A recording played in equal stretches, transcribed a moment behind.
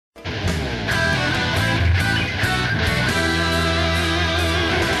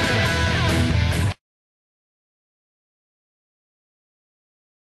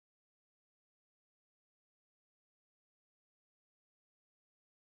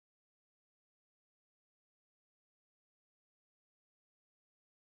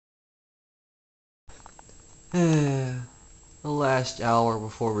The last hour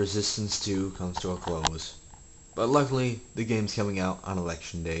before Resistance 2 comes to a close. But luckily, the game's coming out on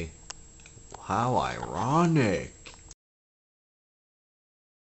Election Day. How ironic.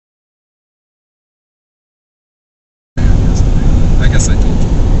 I guess I told you.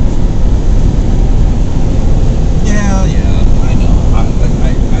 Yeah, I know. I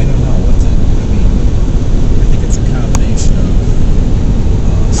don't know what to. I mean, I think it's a combination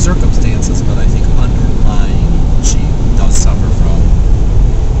of circumstances, but I think underlying, she does suffer from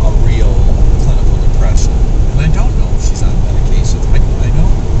a real clinical depression. And I don't know if she's on medication. I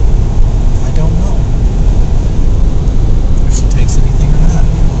don't know.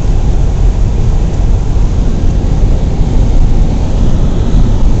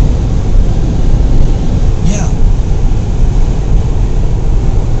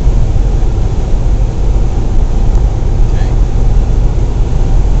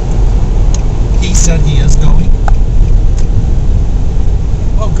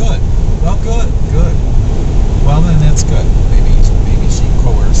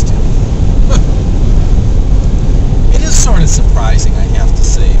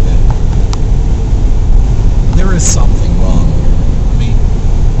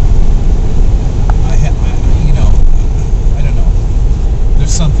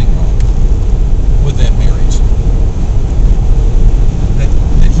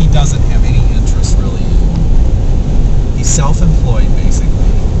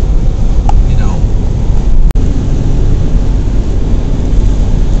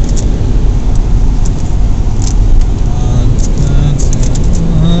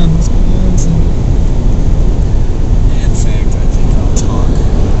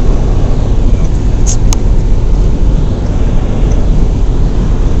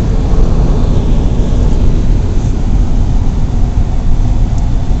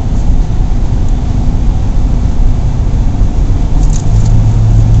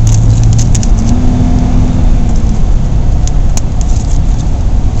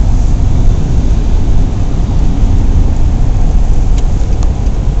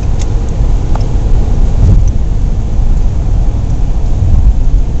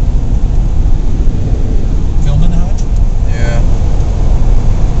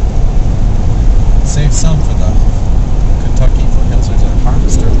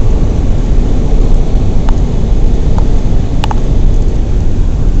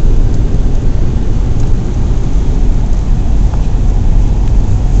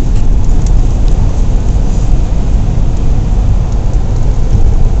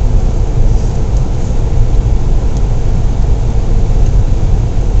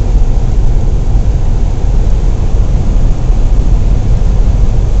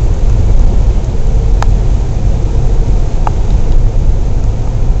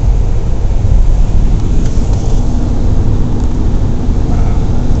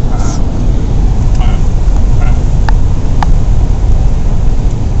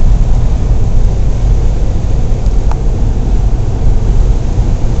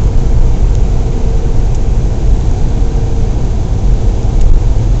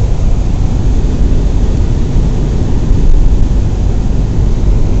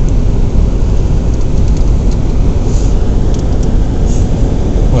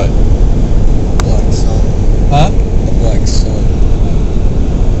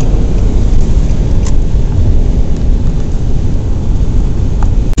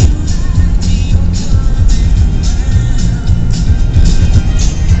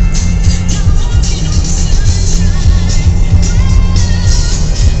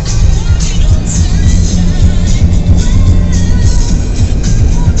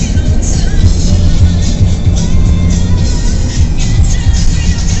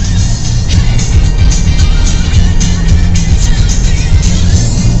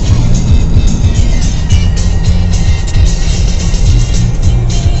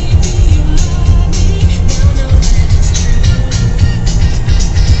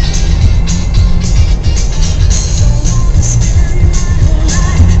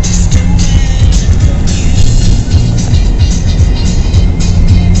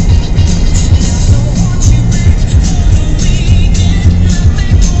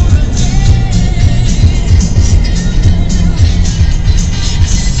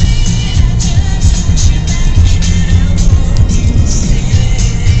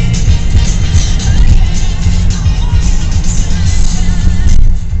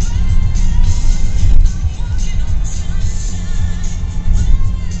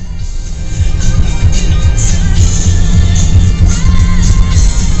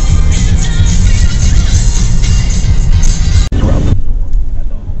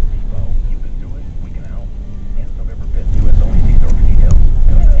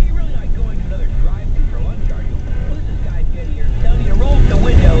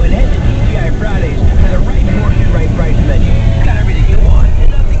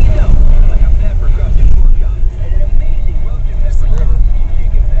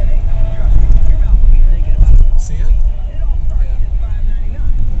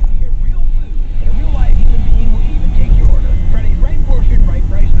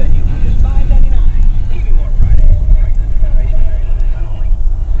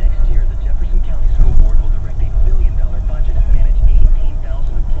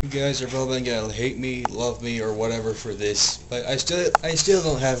 guys are probably gonna hate me, love me, or whatever for this, but I still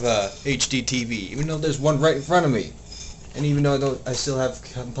don't have a HD TV, even though there's one right in front of me, and even though I still have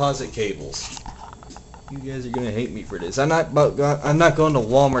composite cables. You guys are gonna hate me for this. I'm not going to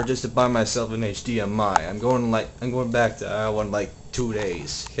Walmart just to buy myself an HDMI. I'm going back to Iowa in like 2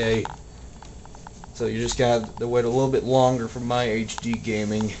 days. Okay. So you're just gonna have to wait a little bit longer for my HD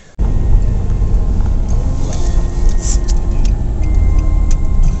gaming.